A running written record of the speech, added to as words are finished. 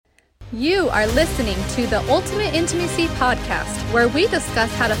You are listening to the Ultimate Intimacy Podcast, where we discuss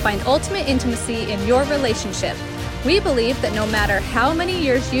how to find ultimate intimacy in your relationship. We believe that no matter how many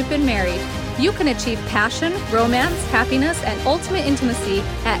years you've been married, you can achieve passion, romance, happiness, and ultimate intimacy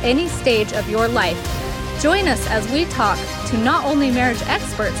at any stage of your life. Join us as we talk to not only marriage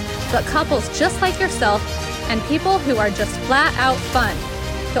experts, but couples just like yourself and people who are just flat out fun.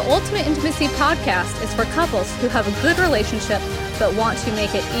 The Ultimate Intimacy Podcast is for couples who have a good relationship but want to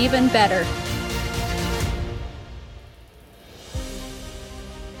make it even better.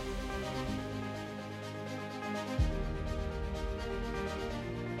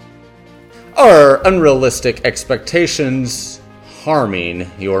 Are unrealistic expectations harming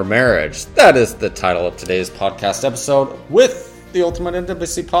your marriage? That is the title of today's podcast episode with the Ultimate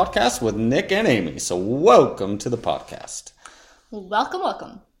Intimacy Podcast with Nick and Amy. So welcome to the podcast.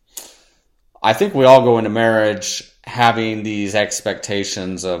 Welcome. I think we all go into marriage having these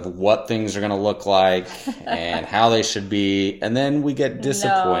expectations of what things are going to look like and how they should be, and then we get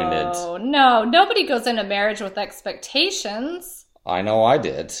disappointed. No, nobody goes into marriage with expectations. I know I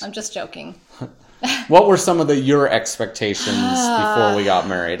did. I'm just joking. What were some of your expectations before we got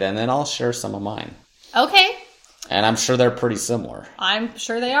married? And then I'll share some of mine. Okay. And I'm sure they're pretty similar. I'm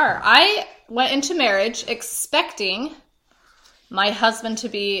sure they are. I went into marriage expecting my husband to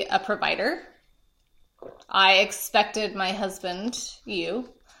be a provider. I expected my husband, you,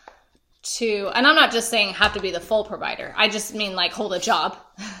 to, and I'm not just saying have to be the full provider. I just mean like hold a job.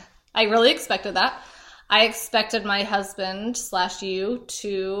 I really expected that. I expected my husband / you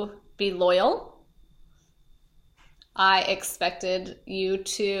to be loyal. I expected you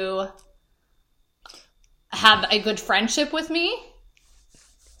to have a good friendship with me.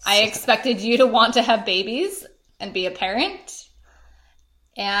 I expected you to want to have babies and be a parent.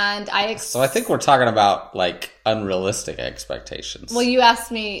 And So I think we're talking about like unrealistic expectations. Well, you asked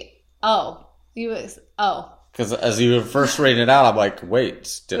me, Because as you were first reading it out, I'm like,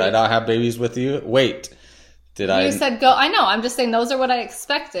 wait, did I not have babies with you? Wait, You said go. I know. I'm just saying those are what I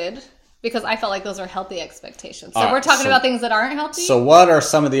expected because I felt like those are healthy expectations. So we're talking about things that aren't healthy. So what are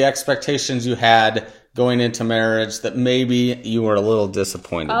some of the expectations you had going into marriage that maybe you were a little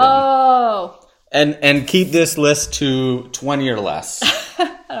disappointed in? And keep this list to 20 or less.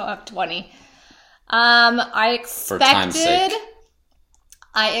 I don't have 20. I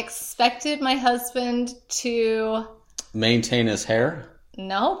expected my husband to maintain his hair.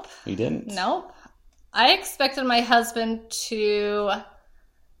 Nope. He didn't? Nope. I expected my husband to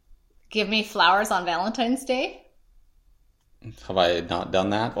give me flowers on Valentine's Day. Have I not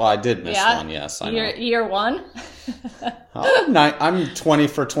done that? Well, I did miss one, yes. I know. Year one? I'm 20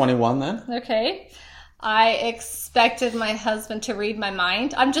 for 21 then. Okay. I expected my husband to read my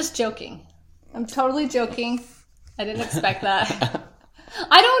mind. I'm just joking. I'm totally joking. I didn't expect that.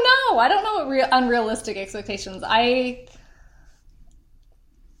 I don't know what unrealistic expectations. I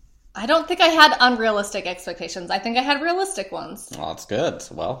don't think I had unrealistic expectations. I think I had realistic ones. Well, that's good.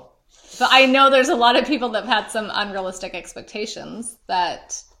 Well. But I know there's a lot of people that have had some unrealistic expectations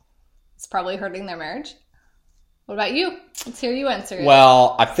that it's probably hurting their marriage. What about you? Let's hear you answer it.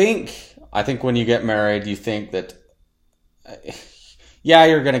 Well, I think when you get married, you think that,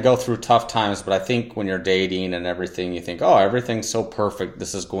 you're going to go through tough times, but I think when you're dating and everything, you think, everything's so perfect.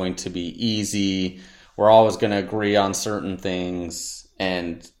 This is going to be easy. We're always going to agree on certain things.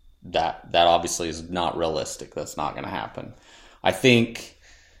 And that obviously is not realistic. That's not going to happen. I think,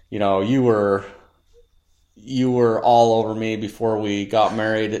 you were all over me before we got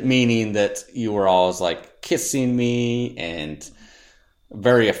married, meaning that you were always like kissing me and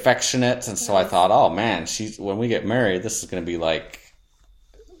very affectionate. And so I thought, oh man, when we get married, this is going to be like,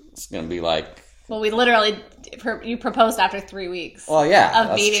 well, we literally, you proposed after 3 weeks. Well, yeah,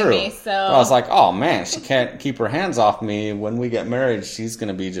 of meeting true. Me. So I was like, oh man, she can't keep her hands off me. When we get married, she's going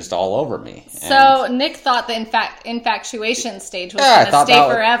to be just all over me. So Nick thought the infatuation stage was going to stay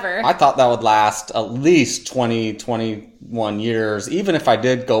forever. I thought that would last at least 20, 21 years. Even if I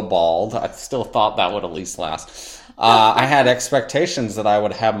did go bald, I still thought that would at least last. I had expectations that I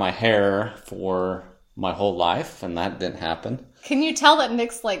would have my hair for my whole life, and that didn't happen. Can you tell that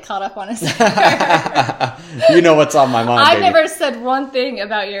Nick's like caught up on his hair? You know what's on my mind. I never said one thing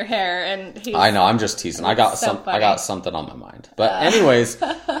about your hair, and I know. I'm just teasing. I got something on my mind. But anyways,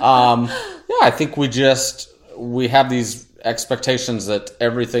 I think we have these expectations that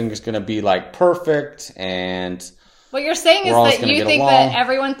everything is going to be like perfect, and what you're saying is that you think that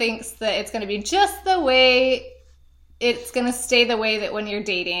everyone thinks that it's going to be just the way. It's going to stay the way that when you're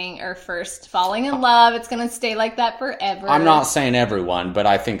dating or first falling in love, it's going to stay like that forever. I'm not saying everyone, but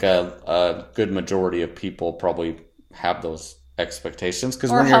I think a good majority of people probably have those expectations.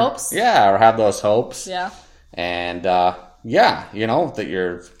 Or hopes. Yeah, or have those hopes. Yeah. And, that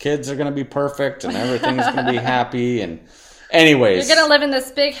your kids are going to be perfect and everything's going to be happy. And anyways. You're going to live in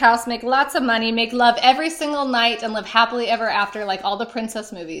this big house, make lots of money, make love every single night, and live happily ever after like all the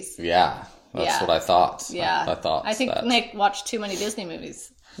princess movies. Yeah. That's what I thought. Yeah. I thought. I think Nick watched too many Disney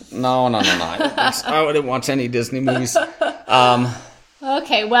movies. No. I wouldn't watch any Disney movies.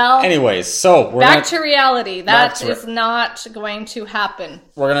 Okay, well. Anyways, so we're back to reality. That is not going to happen.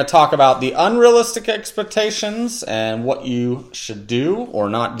 We're going to talk about the unrealistic expectations and what you should do or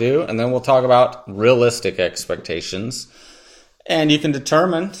not do. And then we'll talk about realistic expectations. And you can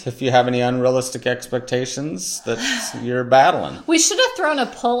determine if you have any unrealistic expectations that you're battling. We should have thrown a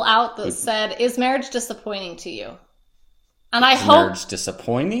poll out that said, is marriage disappointing to you? And I hope... Marriage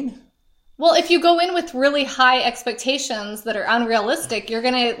disappointing? Well, if you go in with really high expectations that are unrealistic, you're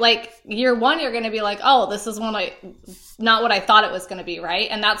going to, like, year one, you're going to be like, oh, this is not what I thought it was going to be, right?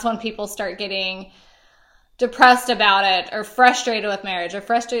 And that's when people start getting depressed about it or frustrated with marriage or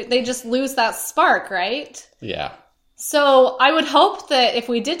frustrated. They just lose that spark, right? Yeah. So I would hope that if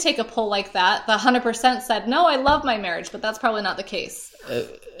we did take a poll like that, the 100% said, no, I love my marriage, but that's probably not the case.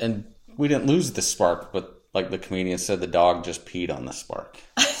 And we didn't lose the spark, but like the comedian said, the dog just peed on the spark.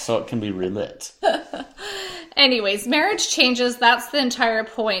 So it can be relit. Anyways, marriage changes. That's the entire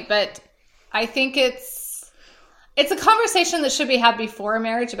point. But I think it's a conversation that should be had before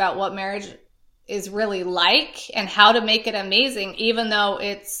marriage about what marriage is really like and how to make it amazing, even though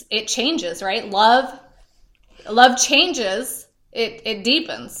it changes, right? Love changes. It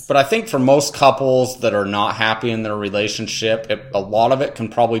deepens. But I think for most couples that are not happy in their relationship, a lot of it can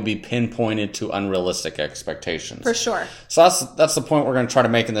probably be pinpointed to unrealistic expectations. For sure. So that's the point we're going to try to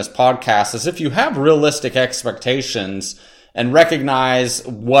make in this podcast is if you have realistic expectations and recognize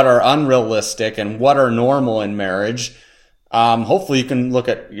what are unrealistic and what are normal in marriage, hopefully you can look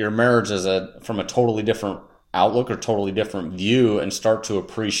at your marriage from a totally different outlook or totally different view and start to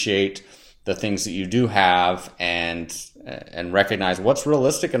appreciate the things that you do have and recognize what's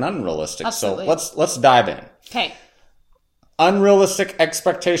realistic and unrealistic. Absolutely. So let's dive in. Okay. Unrealistic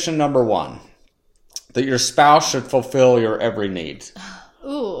expectation number 1, that your spouse should fulfill your every need.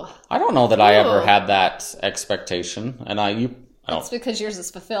 Ooh. I don't know that I ever had that expectation, and That's because yours is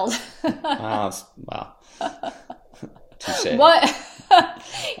fulfilled. Well, touche. What?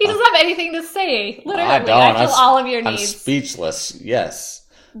 He doesn't have anything to say. Literally, I don't. I fill all of your needs. I'm speechless. Yes.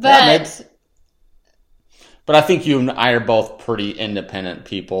 But But I think you and I are both pretty independent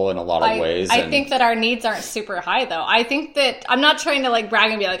people in a lot of ways. I think that our needs aren't super high, though. I think that I'm not trying to like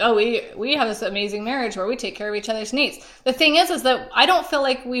brag and be like, oh, we have this amazing marriage where we take care of each other's needs. The thing is that I don't feel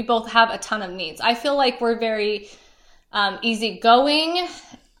like we both have a ton of needs. I feel like we're very easygoing.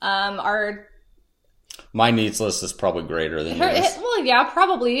 My needs list is probably greater than yours. Well, yeah,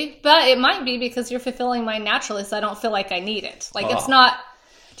 probably. But it might be because you're fulfilling mine naturally, so I don't feel like I need it. Like, It's not...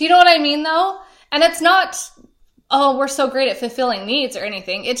 Do you know what I mean, though? And it's not, oh, we're so great at fulfilling needs or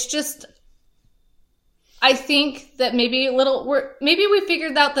anything. It's just, I think that maybe we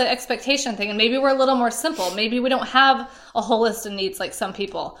figured out the expectation thing and maybe we're a little more simple. Maybe we don't have a whole list of needs like some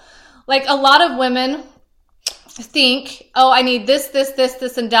people. Like a lot of women think, oh, I need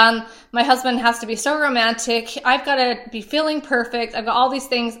this, and done. My husband has to be so romantic. I've got to be feeling perfect. I've got all these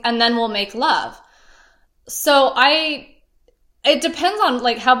things and then we'll make love. So it depends on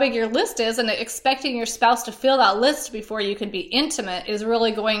like how big your list is, and expecting your spouse to fill that list before you can be intimate is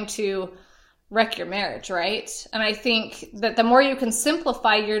really going to wreck your marriage, right? And I think that the more you can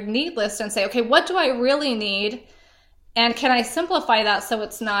simplify your need list and say, okay, what do I really need? And can I simplify that so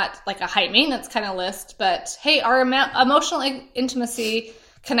it's not like a high maintenance kind of list, but hey, our emotional intimacy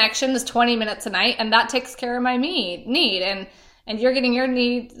connection is 20 minutes a night and that takes care of my need. And you're getting your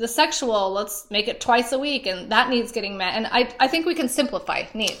need, the sexual, let's make it twice a week, and that need's getting met. And I think we can simplify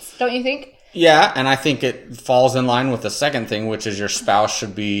needs, don't you think? Yeah, and I think it falls in line with the second thing, which is your spouse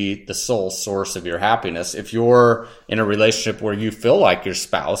should be the sole source of your happiness. If you're in a relationship where you feel like your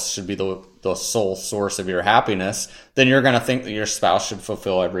spouse should be the sole source of your happiness, then you're going to think that your spouse should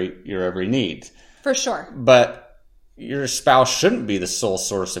fulfill your every need. For sure. But your spouse shouldn't be the sole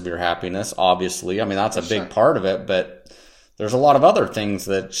source of your happiness, obviously. I mean, that's a big part of it, but there's a lot of other things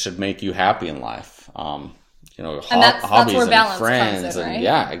that should make you happy in life. Hobbies that's where and balance friends, comes in, right? And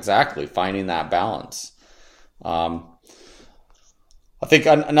yeah, exactly. Finding that balance. I think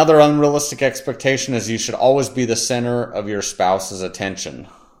another unrealistic expectation is you should always be the center of your spouse's attention.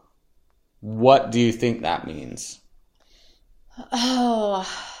 What do you think that means? Oh,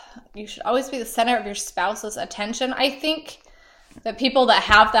 you should always be the center of your spouse's attention. I think that people that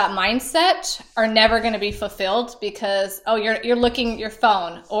have that mindset are never going to be fulfilled because, you're looking at your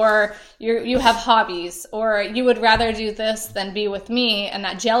phone, or you have hobbies, or you would rather do this than be with me, and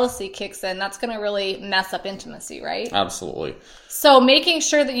that jealousy kicks in. That's going to really mess up intimacy, right? Absolutely. So making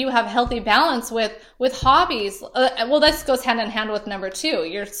sure that you have healthy balance with hobbies. This goes hand in hand with number 2.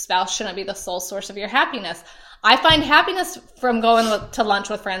 Your spouse shouldn't be the sole source of your happiness. I find happiness from going to lunch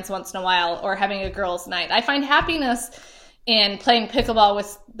with friends once in a while, or having a girls' night. I find happiness in playing pickleball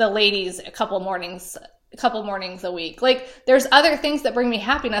with the ladies a couple mornings a week. Like, there's other things that bring me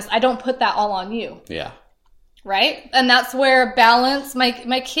happiness. I don't put that all on you. Yeah. Right? And that's where balance,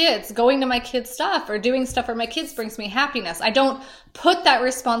 my kids, going to my kids' stuff or doing stuff for my kids brings me happiness. I don't put that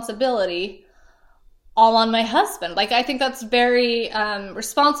responsibility all on my husband. Like, I think that's very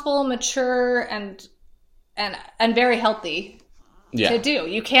responsible, mature, and very healthy to do.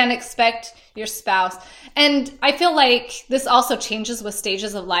 You can't expect your spouse. And I feel like this also changes with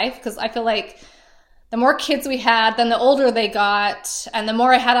stages of life, because I feel like the more kids we had, then the older they got, and the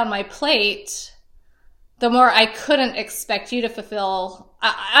more I had on my plate, the more I couldn't expect you to fulfill.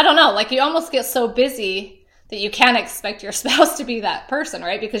 I don't know, like, you almost get so busy that you can't expect your spouse to be that person,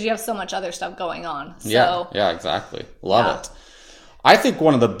 right? Because you have so much other stuff going on. So, yeah, exactly. Love it. I think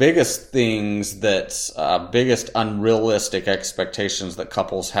one of the biggest things biggest unrealistic expectations that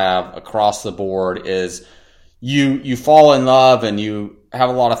couples have across the board is you fall in love and you have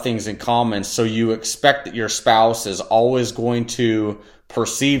a lot of things in common. So you expect that your spouse is always going to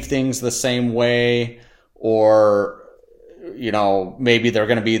perceive things the same way, or, maybe they're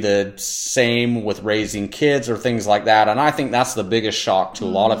going to be the same with raising kids or things like that. And I think that's the biggest shock to a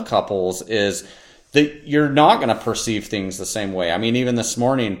lot of couples, is that you're not going to perceive things the same way. I mean, even this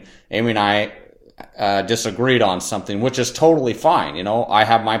morning, Amy and I disagreed on something, which is totally fine. I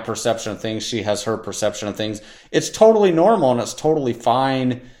have my perception of things. She has her perception of things. It's totally normal, and it's totally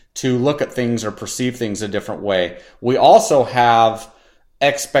fine to look at things or perceive things a different way. We also have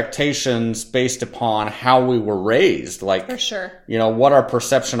expectations based upon how we were raised, like, for sure, what our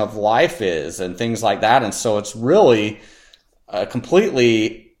perception of life is and things like that. And so it's really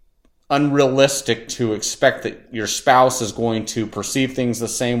completely unrealistic to expect that your spouse is going to perceive things the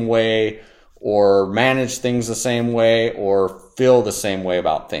same way, or manage things the same way, or feel the same way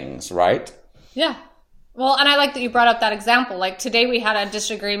about things, right? Yeah. Well, and I like that you brought up that example. Like, today we had a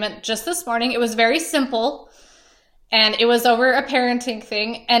disagreement just this morning. It was very simple, and it was over a parenting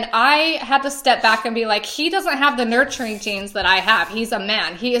thing. And I had to step back and be like, he doesn't have the nurturing genes that I have. He's a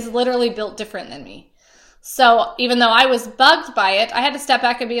man. He is literally built different than me. So even though I was bugged by it, I had to step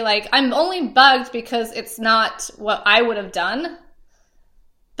back and be like, I'm only bugged because it's not what I would have done.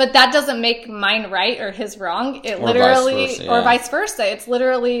 But that doesn't make mine right or his wrong. It literally, or vice versa. It's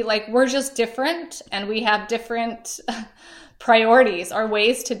literally like, we're just different, and we have different priorities or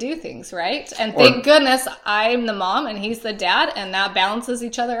ways to do things, right? And thank goodness I'm the mom and he's the dad, and that balances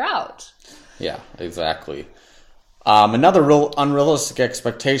each other out. Yeah, exactly. Another real unrealistic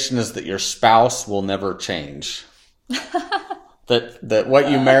expectation is that your spouse will never change. that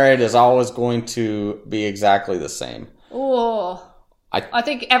what you married is always going to be exactly the same. Oh, I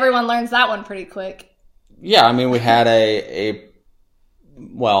think everyone learns that one pretty quick. Yeah, I mean, we had I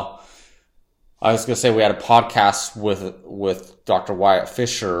was going to say we had a podcast with Dr. Wyatt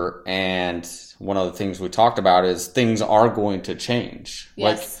Fisher, and one of the things we talked about is things are going to change.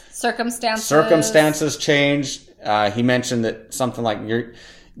 Yes, like, circumstances change. He mentioned that something like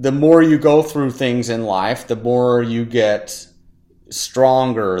the more you go through things in life, the more you get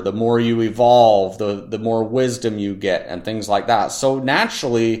stronger, the more you evolve, the more wisdom you get, and things like that. So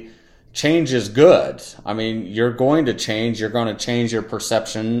naturally, change is good. I mean, you're going to change. You're going to change your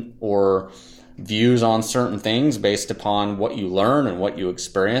perception or views on certain things based upon what you learn and what you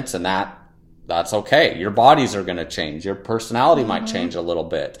experience, and that's okay. Your bodies are going to change. Your personality might change a little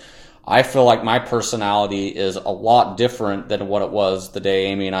bit. I feel like my personality is a lot different than what it was the day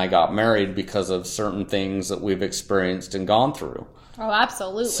Amy and I got married because of certain things that we've experienced and gone through. Oh,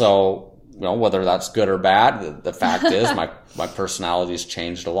 absolutely. So, whether that's good or bad, the fact is my personality's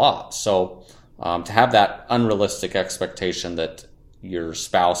changed a lot. So, to have that unrealistic expectation that your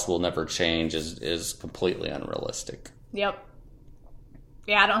spouse will never change is completely unrealistic. Yep.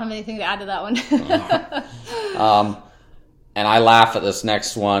 Yeah, I don't have anything to add to that one. And I laugh at this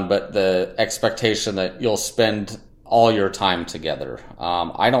next one, but the expectation that you'll spend all your time together.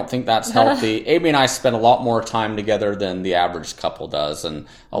 I don't think that's healthy. Amy and I spend a lot more time together than the average couple does, and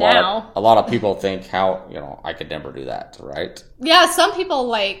a lot of people think I could never do that, right? Yeah, some people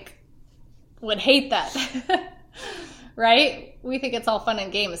would hate that. Right? We think it's all fun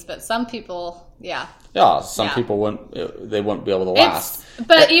and games, but some people, Yeah, some people wouldn't be able to last.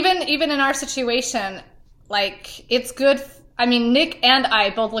 But even in our situation, like, it's good. I mean, Nick and I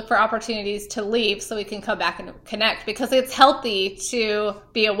both look for opportunities to leave so we can come back and connect, because it's healthy to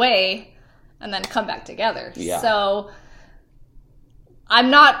be away and then come back together. Yeah. So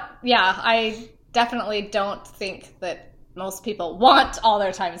I definitely don't think that most people want all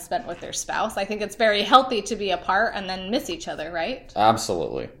their time spent with their spouse. I think it's very healthy to be apart and then miss each other, right?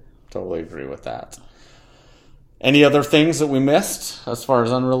 Absolutely. Totally agree with that. Any other things that we missed as far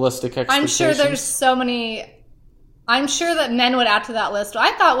as unrealistic expectations? I'm sure there's so many. I'm sure that men would add to that list.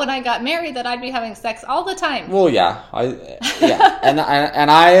 I thought when I got married that I'd be having sex all the time. Well, yeah. and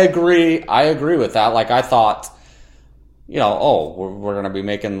I agree. I agree with that. Like, I thought, we're going to be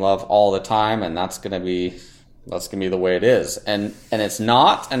making love all the time, and that's going to be the way it is. And it's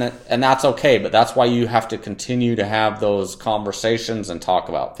not, and that's okay, but that's why you have to continue to have those conversations and talk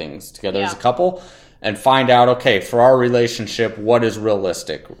about things together as a couple and find out, okay, for our relationship, what is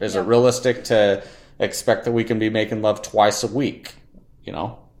realistic? Is it realistic to expect that we can be making love twice a week,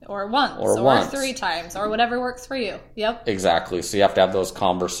 Or once, or 3 times, or whatever works for you. Yep. Exactly. So you have to have those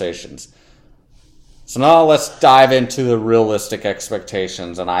conversations. So now let's dive into the realistic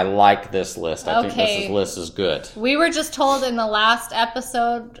expectations, and I like this list. I think this list is good. We were just told in the last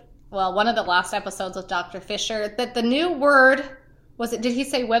episode, one of the last episodes with Dr. Fisher, that the new word, did he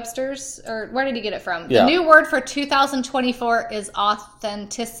say Webster's, or where did he get it from? Yeah. The new word for 2024 is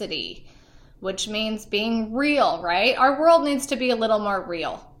authenticity, which means being real, right? Our world needs to be a little more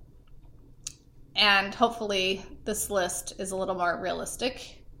real. And hopefully this list is a little more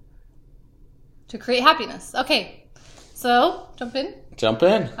realistic to create happiness. Okay, so jump in. Jump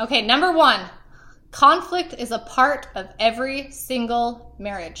in. Okay, number 1, conflict is a part of every single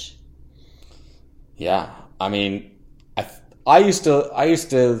marriage. Yeah, I mean, I used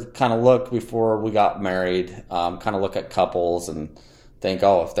to kind of look before we got married, kind of look at couples and think,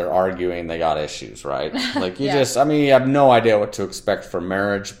 if they're arguing, they got issues, right? Like you you have no idea what to expect from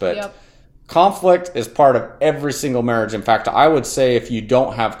marriage, but conflict is part of every single marriage. In fact, I would say if you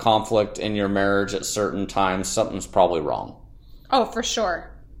don't have conflict in your marriage at certain times, something's probably wrong. Oh, for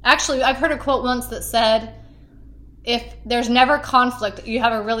sure. Actually, I've heard a quote once that said, if there's never conflict, you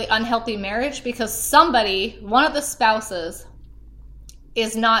have a really unhealthy marriage, because one of the spouses,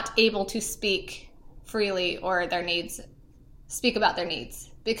 is not able to speak freely or speak about their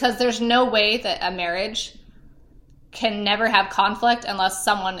needs. Because there's no way that a marriage can never have conflict unless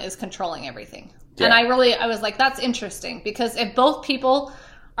someone is controlling everything. Yeah. And I was like, that's interesting, because if both people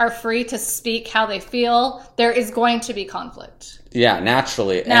are free to speak how they feel, there is going to be conflict. Yeah,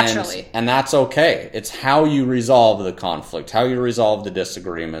 naturally. And that's okay. It's how you resolve the conflict, how you resolve the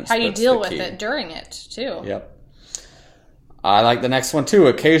disagreements. How you deal with it during it, too. Yep. I like the next one, too.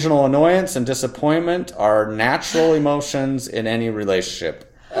 Occasional annoyance and disappointment are natural emotions in any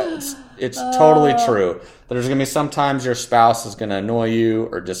relationship. It's totally true. There's going to be sometimes your spouse is going to annoy you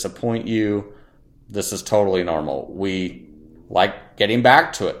or disappoint you. This is totally normal. We like getting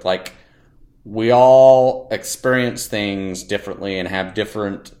back to it. Like, we all experience things differently and have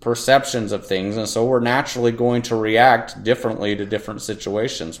different perceptions of things, and so we're naturally going to react differently to different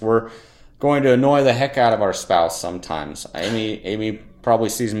situations. We're going to annoy the heck out of our spouse sometimes. Amy probably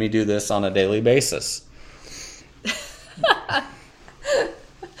sees me do this on a daily basis.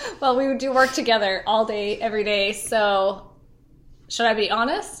 Well, we do work together all day, every day, so should I be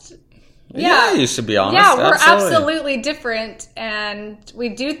honest? Yeah, you should be honest. Yeah, we're absolutely different, and we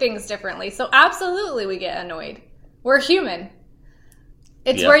do things differently. So absolutely we get annoyed. We're human.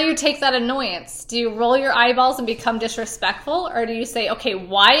 It's where you take that annoyance. Do you roll your eyeballs and become disrespectful? Or do you say, okay,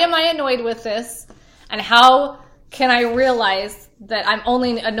 why am I annoyed with this? And how can I realize that I'm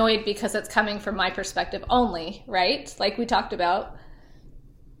only annoyed because it's coming from my perspective only, right? Like we talked about.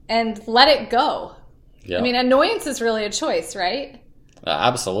 And let it go. Yep. I mean, annoyance is really a choice, right?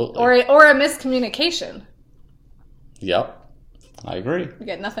 Absolutely. Or a miscommunication. Yep. I agree. You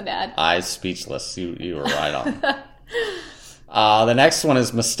got nothing to add? I'm speechless. You were right on. The next one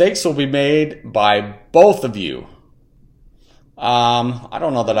is mistakes will be made by both of you. I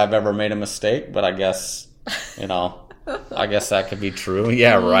don't know that I've ever made a mistake, but I guess, I guess that could be true.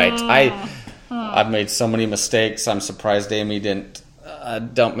 Yeah, right. I've made so many mistakes. I'm surprised Amy didn't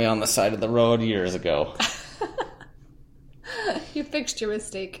dump me on the side of the road years ago. You fixed your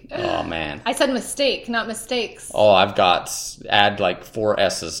mistake. Oh, man. I said mistake, not mistakes. Oh, add like 4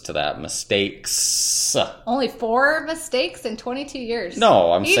 S's to that. Mistakes. Only 4 mistakes in 22 years.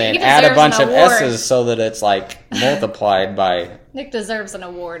 No, I'm saying add a bunch of S's so that it's like multiplied by... Nick deserves an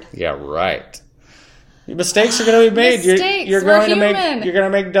award. Yeah, right. Mistakes are going to be made. Mistakes. You're We're going human. to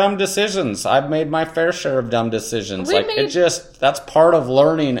make dumb decisions. I've made my fair share of dumb decisions. That's part of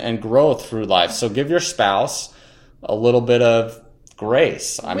learning and growth through life. So give your spouse a little bit of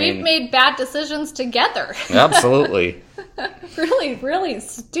grace. We've made bad decisions together. Absolutely. Really, really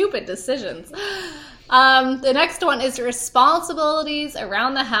stupid decisions. The next one is responsibilities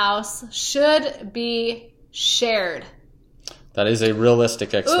around the house should be shared. That is a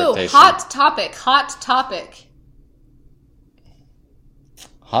realistic expectation. Ooh, hot topic. Hot topic.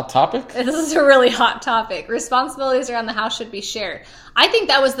 This is a really hot topic. Responsibilities around the house should be shared. I think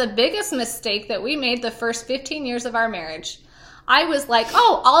that was the biggest mistake that we made the first 15 years of our marriage. I was like,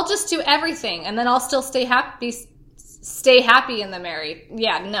 I'll just do everything, and then I'll still stay happy in the marriage.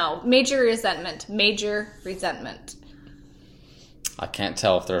 Yeah, no. Major resentment. I can't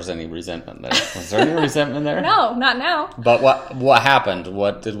tell if there's any resentment there. Was there any resentment there? No, not now. But what happened?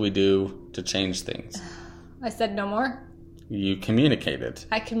 What did we do to change things? I said no more. You communicated.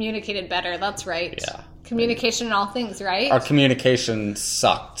 I communicated better. That's right. Yeah. Communication in all things, right? Our communication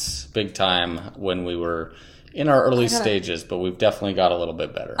sucked big time when we were in our early stages, but we've definitely got a little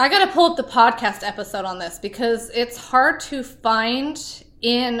bit better. I got to pull up the podcast episode on this because it's hard to find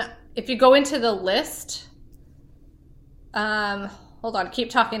if you go into the list. Hold on, keep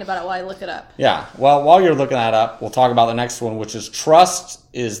talking about it while I look it up. Yeah, well, while you're looking that up, we'll talk about the next one, which is trust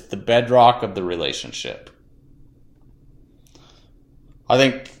is the bedrock of the relationship. I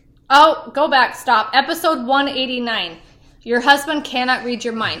think... Oh, go back, stop. Episode 189. Your husband cannot read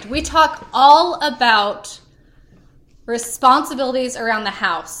your mind. We talk all about responsibilities around the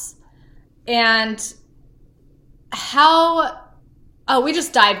house and how... Oh, we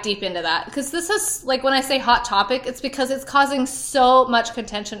just dive deep into that because this is, like, when I say hot topic, it's because it's causing so much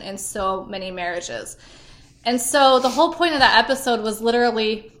contention in so many marriages. And so the whole point of that episode was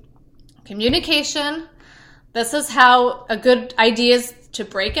literally communication. This is how a good idea is to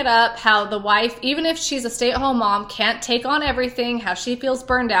break it up, how the wife, even if she's a stay-at-home mom, can't take on everything, how she feels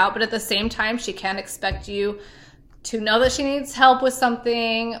burned out, but at the same time, she can't expect you to know that she needs help with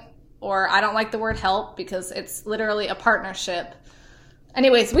something, or I don't like the word help because it's literally a partnership.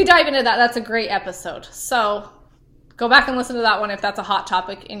 Anyways, we dive into that. That's a great episode. So go back and listen to that one if that's a hot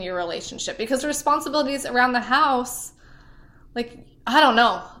topic in your relationship. Because responsibilities around the house, like, I don't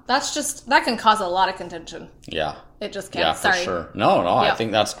know. That can cause a lot of contention. Yeah. It just can. Yeah, Sorry. for sure. No, I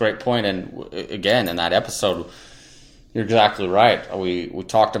think that's a great point. And again, in that episode, you're exactly right. We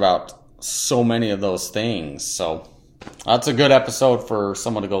talked about so many of those things. So that's a good episode for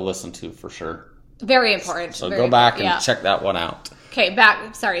someone to go listen to for sure. Very important. So go back and check that one out. Okay,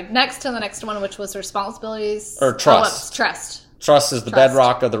 next to the next one, which was responsibilities. Or trust. Trust. Trust is the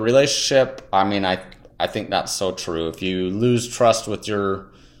bedrock of the relationship. I mean, I think that's so true. If you lose trust with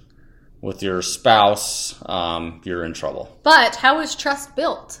your spouse, you're in trouble. But how is trust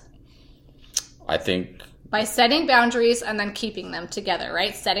built? I think by setting boundaries and then keeping them together,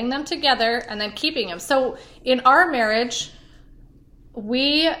 right? Setting them together and then keeping them. So in our marriage,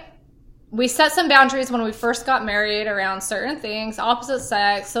 we set some boundaries when we first got married around certain things, opposite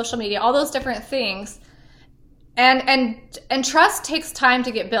sex, social media, all those different things. And trust takes time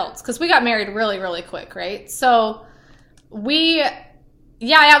to get built because we got married really, really quick, right? So I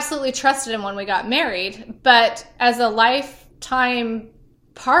absolutely trusted him when we got married, but as a lifetime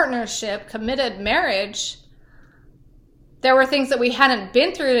partnership, committed marriage, there were things that we hadn't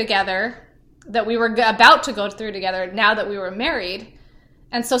been through together that we were about to go through together now that we were married.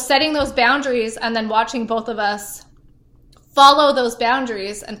 And so setting those boundaries and then watching both of us follow those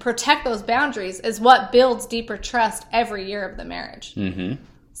boundaries and protect those boundaries is what builds deeper trust every year of the marriage. Mm-hmm.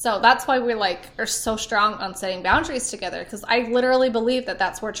 So that's why we are so strong on setting boundaries together, because I literally believe that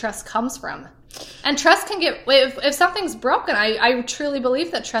that's where trust comes from. And trust can get, if something's broken, I truly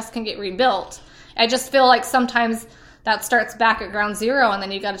believe that trust can get rebuilt. I just feel like sometimes that starts back at ground zero, and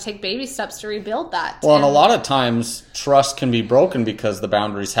then you got to take baby steps to rebuild that. Well, and a lot of times trust can be broken because the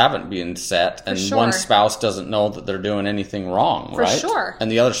boundaries haven't been set, and one spouse doesn't know that they're doing anything wrong, right? For sure.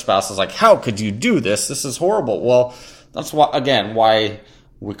 And the other spouse is like, how could you do this? This is horrible. Well, that's why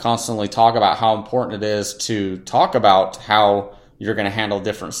we constantly talk about how important it is to talk about how you're going to handle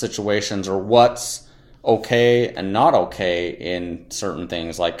different situations or what's okay and not okay in certain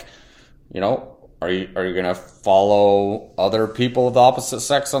things. Like, are you going to follow other people of the opposite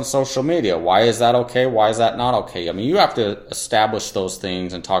sex on social media? Why is that okay? Why is that not okay? I mean, you have to establish those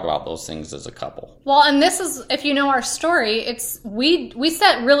things and talk about those things as a couple. Well, and this is, if you know our story, it's we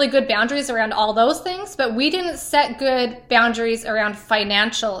set really good boundaries around all those things, but we didn't set good boundaries around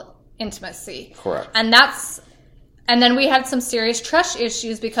financial intimacy. Correct. And that's And then we had some serious trust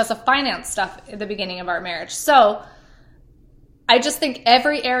issues because of finance stuff at the beginning of our marriage. So I just think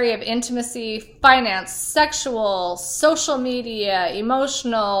every area of intimacy, finance, sexual, social media,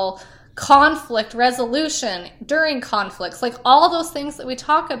 emotional, conflict resolution, during conflicts, like all those things that we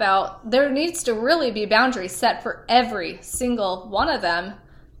talk about, there needs to really be boundaries set for every single one of them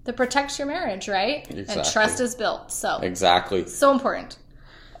that protects your marriage, right? Exactly. And trust is built. So exactly. So important.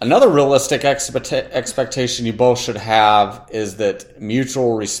 Another realistic expectation you both should have is that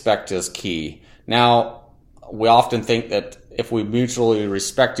mutual respect is key. Now, we often think that if we mutually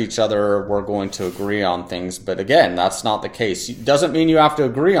respect each other, we're going to agree on things. But again, that's not the case. It doesn't mean you have to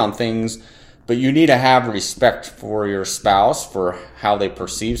agree on things, but you need to have respect for your spouse, for how they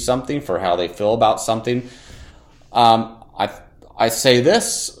perceive something, for how they feel about something. I say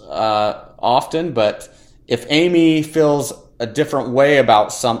this often, but if Amy feels a different way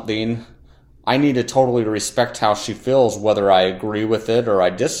about something, I need to totally respect how she feels, whether I agree with it or I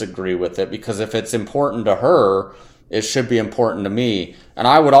disagree with it, because if it's important to her, it should be important to me. And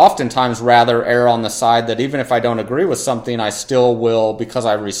I would oftentimes rather err on the side that even if I don't agree with something, I still will, because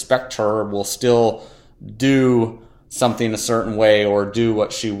I respect her, will still do something a certain way or do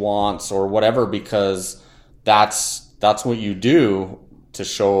what she wants or whatever, because that's what you do to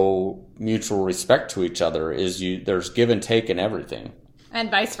show mutual respect to each other, there's give and take in everything. And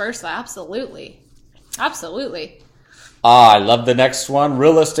vice versa, absolutely. Absolutely. I love the next one.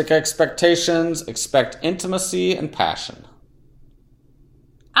 Realistic expectations. Expect intimacy and passion.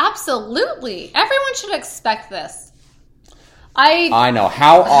 Absolutely. Everyone should expect this. I know.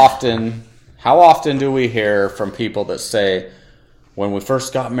 How often do we hear from people that say, when we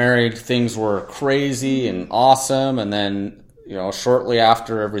first got married, things were crazy and awesome, and then, shortly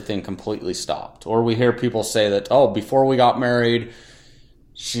after, everything completely stopped. Or we hear people say that, before we got married,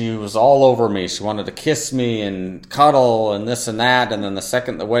 she was all over me. She wanted to kiss me and cuddle and this and that. And then the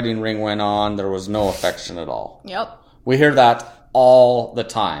second the wedding ring went on, there was no affection at all. Yep. We hear that all the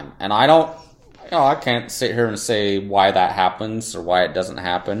time. And I can't sit here and say why that happens or why it doesn't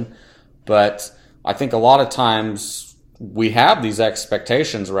happen. But I think a lot of times we have these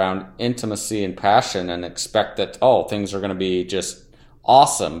expectations around intimacy and passion and expect that, things are going to be just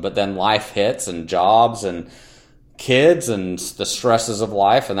awesome. But then life hits and jobs and kids and the stresses of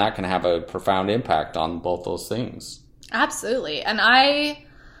life, and that can have a profound impact on both those things. Absolutely. And I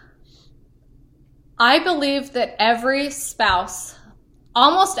believe that every spouse,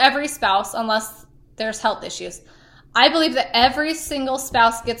 almost every spouse, unless there's health issues, I believe that every single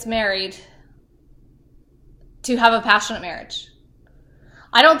spouse gets married to have a passionate marriage.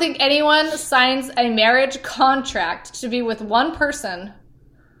 I don't think anyone signs a marriage contract to be with one person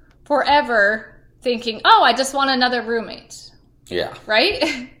forever thinking, I just want another roommate. Yeah.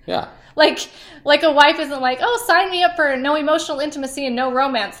 Right? Yeah. Like a wife isn't like, sign me up for no emotional intimacy and no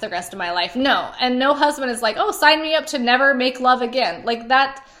romance the rest of my life. No. And no husband is like, sign me up to never make love again. Like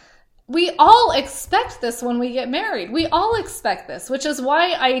that. We all expect this when we get married. We all expect this, which is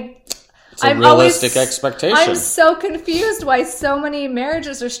why it's a realistic expectation. I'm so confused why so many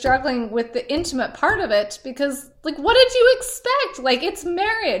marriages are struggling with the intimate part of it, because, what did you expect? It's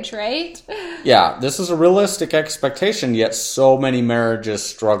marriage, right? Yeah, this is a realistic expectation, yet so many marriages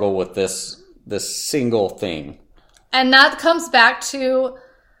struggle with this single thing. And that comes back to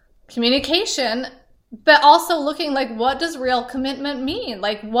communication, but also looking what does real commitment mean?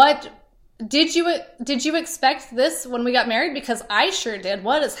 What did you expect this when we got married? Because I sure did.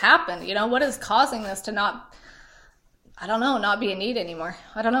 What has happened? What is causing this to not be a need anymore?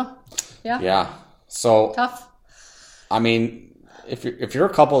 I don't know. Yeah. Yeah. So tough. I mean, if you're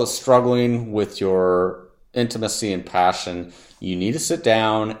a couple that's struggling with your intimacy and passion, you need to sit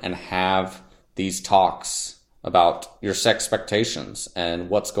down and have these talks about your expectations and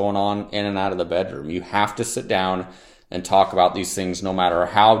what's going on in and out of the bedroom. You have to sit down and talk about these things, no matter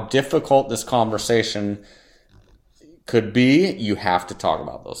how difficult this conversation could be. You have to talk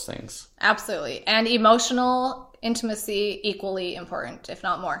about those things. Absolutely. And emotional intimacy, equally important, if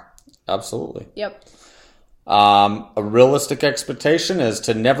not more. Absolutely. Yep. A realistic expectation is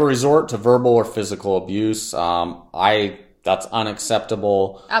to never resort to verbal or physical abuse. That's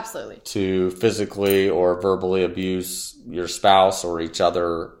unacceptable. Absolutely. To physically or verbally abuse your spouse or each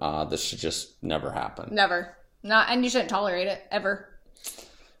other. This should just never happen. Never. And you shouldn't tolerate it ever.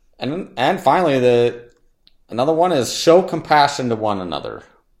 And finally, another one is show compassion to one another.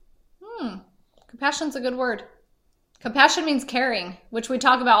 Compassion's a good word. Compassion means caring, which we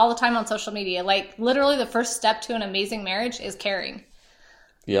talk about all the time on social media. Literally the first step to an amazing marriage is caring.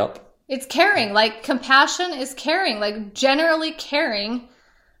 Yep. It's caring. Compassion is caring. Generally caring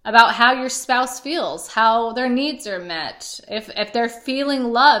about how your spouse feels, how their needs are met, if they're feeling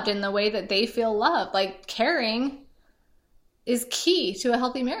loved in the way that they feel loved. Like, caring is key to a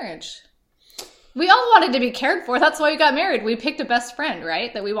healthy marriage. We all wanted to be cared for. That's why we got married. We picked a best friend,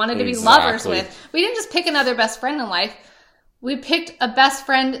 right? That we wanted to be lovers with. We didn't just pick another best friend in life. We picked a best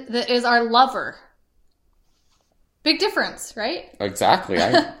friend that is our lover. Big difference, right? Exactly.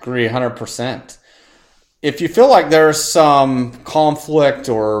 I agree 100%. If you feel like there's some conflict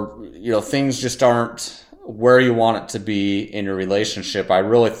or, things just aren't where you want it to be in your relationship, I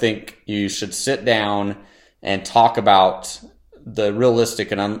really think you should sit down and talk about the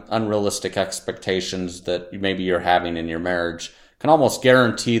realistic and unrealistic expectations that maybe you're having in your marriage. Can almost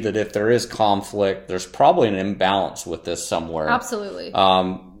guarantee that if there is conflict, there's probably an imbalance with this somewhere. Absolutely.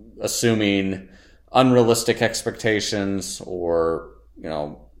 Assuming unrealistic expectations or,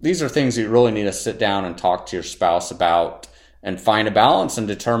 these are things you really need to sit down and talk to your spouse about and find a balance and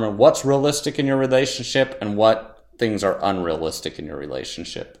determine what's realistic in your relationship and what things are unrealistic in your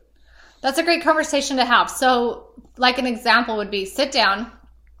relationship. That's a great conversation to have. So, like, an example would be sit down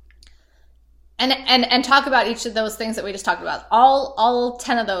and talk about each of those things that we just talked about, all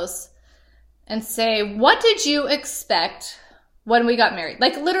 10 of those, and say, what did you expect when we got married?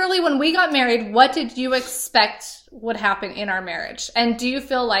 Like, literally, when we got married, what did you expect would happen in our marriage? And do you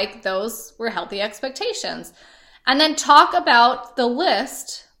feel like those were healthy expectations? And then talk about the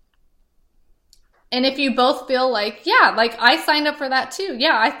list. And if you both feel like, yeah, like, I signed up for that too.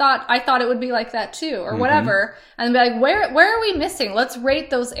 Yeah, I thought it would be like that too, or whatever. And be like, where are we missing? Let's rate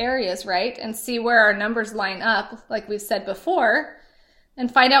those areas, right? And see where our numbers line up, like we've said before,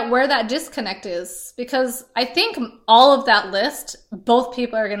 and find out where that disconnect is. Because I think all of that list, both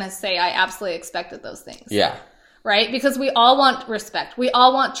people are going to say, I absolutely expected those things. Yeah. Right? Because we all want respect. We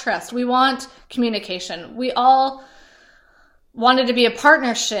all want trust. We want communication. We all wanted to be a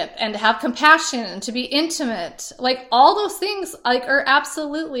partnership and to have compassion and to be intimate. Like, all those things, like, are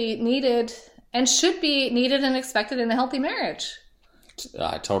absolutely needed and should be needed and expected in a healthy marriage.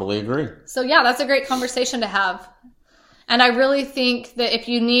 I totally agree. So yeah, that's a great conversation to have. And I really think that if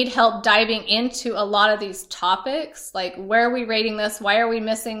you need help diving into a lot of these topics, like, where are we rating this? Why are we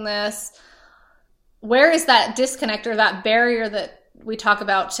missing this? Where is that disconnect or that barrier that we talk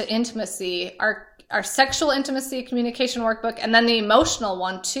about to intimacy? Our sexual intimacy communication workbook, and then the emotional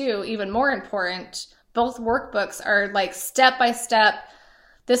one too, even more important. Both workbooks are like step by step.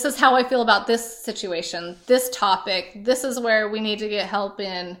 This is how I feel about this situation, this topic. This is where we need to get help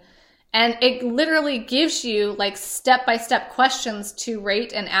in. And it literally gives you like step by step questions to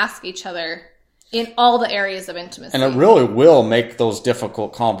rate and ask each other in all the areas of intimacy. And it really will make those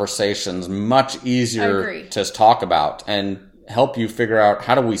difficult conversations much easier to talk about and help you figure out,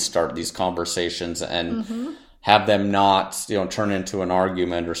 how do we start these conversations and have them not, turn into an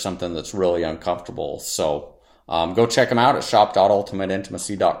argument or something that's really uncomfortable. So go check them out at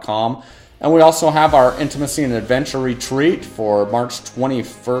shop.ultimateintimacy.com. And we also have our Intimacy and Adventure Retreat for March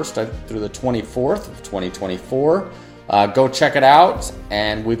 21st through the 24th of 2024. Go check it out,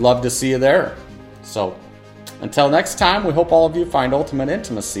 and we'd love to see you there. So until next time, we hope all of you find ultimate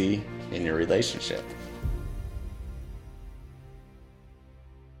intimacy in your relationship.